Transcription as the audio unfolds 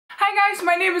Hi guys,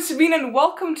 my name is Sabine and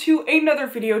welcome to another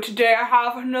video. Today I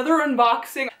have another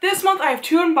unboxing. This month I have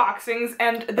two unboxings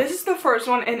and this is the first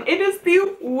one and it is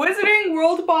the Wizarding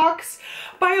World box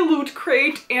by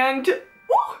Lootcrate and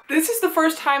this is the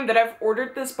first time that I've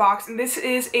ordered this box and this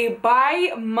is a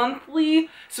bi-monthly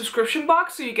subscription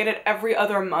box, so you get it every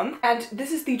other month. And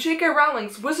this is the J.K.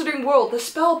 Rowling's Wizarding World, the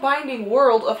spellbinding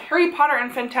world of Harry Potter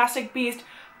and Fantastic Beasts,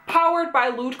 powered by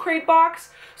Lootcrate box.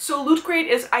 So Lootcrate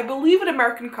is, I believe, an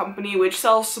American company which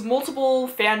sells multiple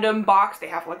fandom box. They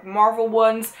have like Marvel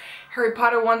ones, Harry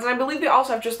Potter ones, and I believe they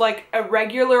also have just like a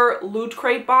regular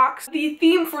Lootcrate box. The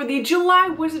theme for the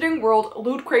July Wizarding World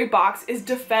Lootcrate box is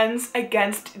Defense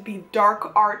Against the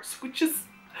Dark Arts, which is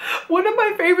one of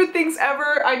my favorite things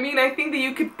ever. I mean, I think that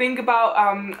you could think about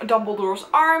Dumbledore's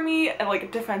army and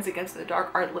like Defense Against the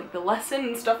Dark Art, like the lesson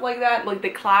and stuff like that, like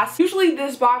the class. Usually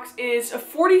this box is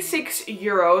 46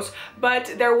 euros,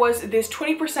 but there was this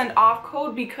 20% off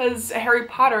code because Harry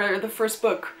Potter, the first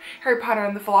book, Harry Potter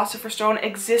and the Philosopher's Stone,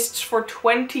 exists for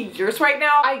 20 years right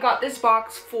now. I got this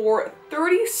box for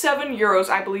 37 euros,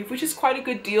 I believe, which is quite a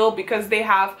good deal because they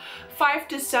have 5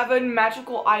 to 7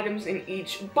 magical items in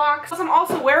each box. I'm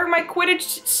also wearing my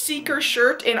Quidditch Seeker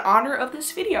shirt in honor of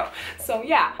this video. So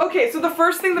yeah. Okay, so the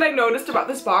first thing that I noticed about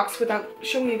this box, without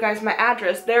showing you guys my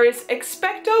address, there is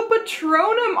Expecto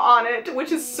Patronum on it,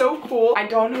 which is so cool. I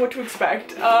don't know what to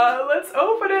expect. Let's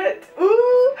open it.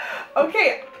 Ooh.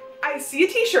 Okay. I see a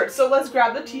t-shirt, so let's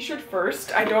grab the t-shirt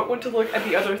first. I don't want to look at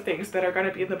the other things that are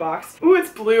gonna be in the box. Ooh,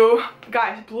 it's blue.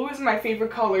 Guys, blue is my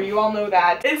favorite color. You all know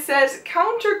that. It says,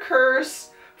 counter curse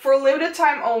for a limited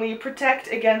time only,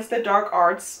 protect against the dark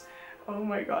arts. Oh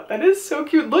my god, that is so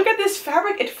cute. Look at this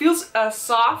fabric. It feels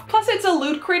soft. Plus, it's a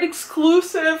Lootcrate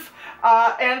exclusive.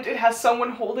 And it has someone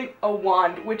holding a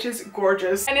wand, which is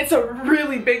gorgeous. And it's a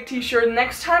really big t-shirt.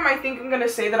 Next time I think I'm gonna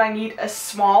say that I need a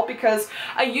small because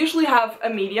I usually have a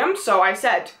medium, so I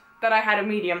said that I had a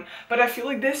medium, but I feel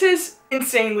like this is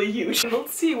insanely huge.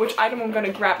 Let's see which item I'm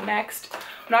gonna grab next.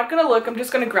 I'm not gonna look, I'm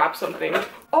just gonna grab something.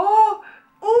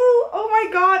 Oh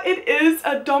my god, it is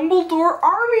a Dumbledore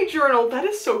army journal. That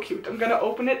is so cute. I'm gonna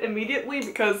open it immediately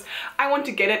because I want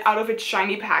to get it out of its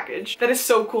shiny package. That is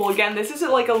so cool. Again, this is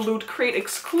like a Lootcrate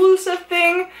exclusive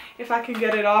thing. If I can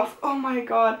get it off. Oh my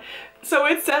god. So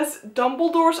it says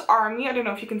Dumbledore's army. I don't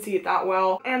know if you can see it that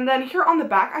well. And then here on the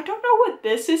back, I don't know what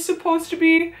this is supposed to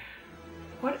be.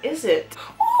 What is it?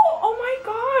 Oh my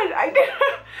god!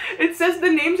 It says the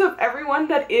names of everyone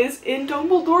that is in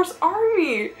Dumbledore's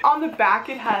army. On the back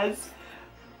it has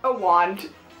a wand.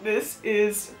 This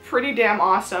is pretty damn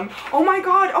awesome. Oh my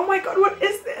god, what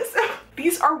is this?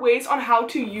 These are ways on how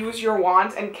to use your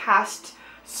wands and cast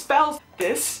spells.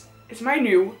 This is my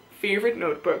new favorite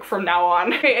notebook from now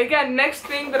on. Okay, again, next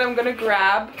thing that I'm gonna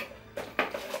grab.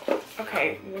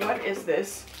 Okay, what is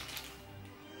this?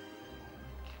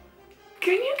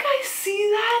 Can you guys see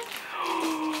that?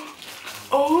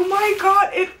 Oh my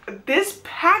god, this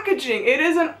packaging, it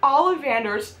is an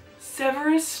Ollivander's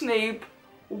Severus Snape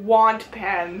wand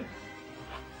pen.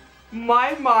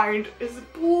 My mind is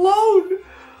blown.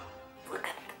 Look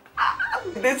at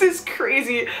that. This is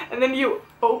crazy. And then you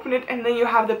open it and then you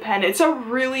have the pen. It's a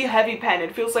really heavy pen.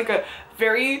 It feels like a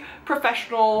very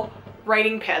professional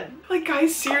writing pen. Like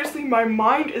guys, seriously, my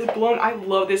mind is blown. I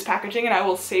love this packaging and I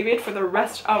will save it for the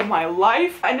rest of my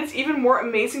life. And it's even more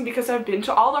amazing because I've been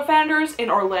to Ollivanders in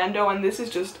Orlando and this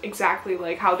is just exactly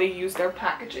like how they use their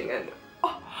packaging and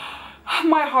oh,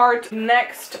 my heart.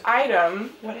 Next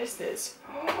item. What is this?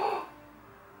 Oh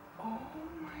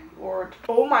my lord.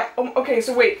 Okay,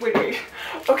 so wait.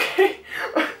 Okay.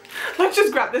 Let's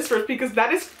just grab this first because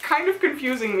that is kind of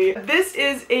confusing me. This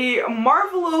is a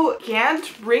Marvolo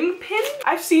Gant ring pin.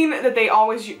 I've seen that they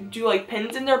always do like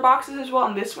pins in their boxes as well,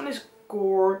 and this one is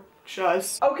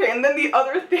gorgeous. Okay, and then the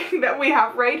other thing that we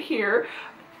have right here.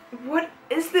 What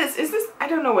is this? I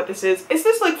don't know what this is. Is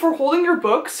this like for holding your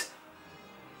books?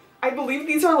 I believe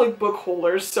these are like book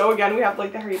holders. So again, we have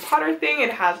like the Harry Potter thing.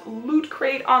 It has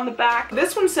Lootcrate on the back.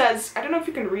 This one says, I don't know if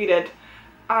you can read it.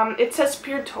 It says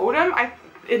Spear Totem.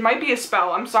 It might be a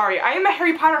spell, I'm sorry. I am a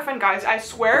Harry Potter fan, guys, I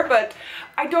swear, but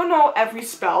I don't know every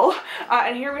spell.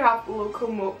 And here we have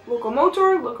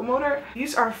Locomotor.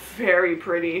 These are very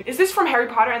pretty. Is this from Harry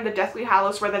Potter and the Deathly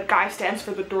Hallows where that guy stands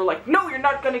for the door like, no, you're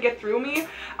not gonna get through me?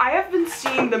 I have been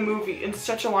seeing the movie in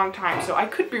such a long time, so I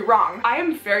could be wrong. I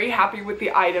am very happy with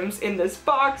the items in this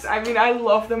box. I mean, I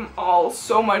love them all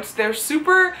so much. They're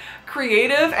super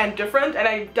creative and different, and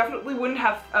I definitely wouldn't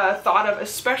have thought of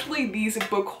especially these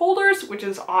book holders, which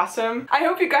is awesome. I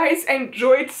hope you guys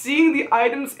enjoyed seeing the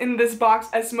items in this box.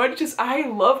 box as much as I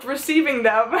loved receiving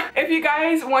them. If you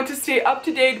guys want to stay up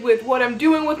to date with what I'm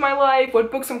doing with my life,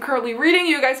 what books I'm currently reading,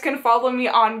 you guys can follow me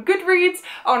on Goodreads,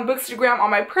 on Bookstagram, on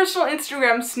my personal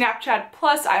Instagram, Snapchat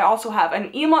Plus. I also have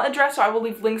an email address, so I will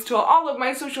leave links to all of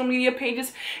my social media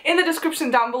pages in the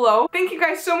description down below. Thank you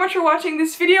guys so much for watching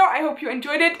this video. I hope you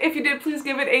enjoyed it. If you did, please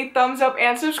give it a thumbs up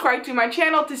and subscribe to my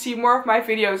channel to see more of my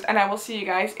videos, and I will see you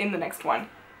guys in the next one.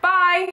 Bye!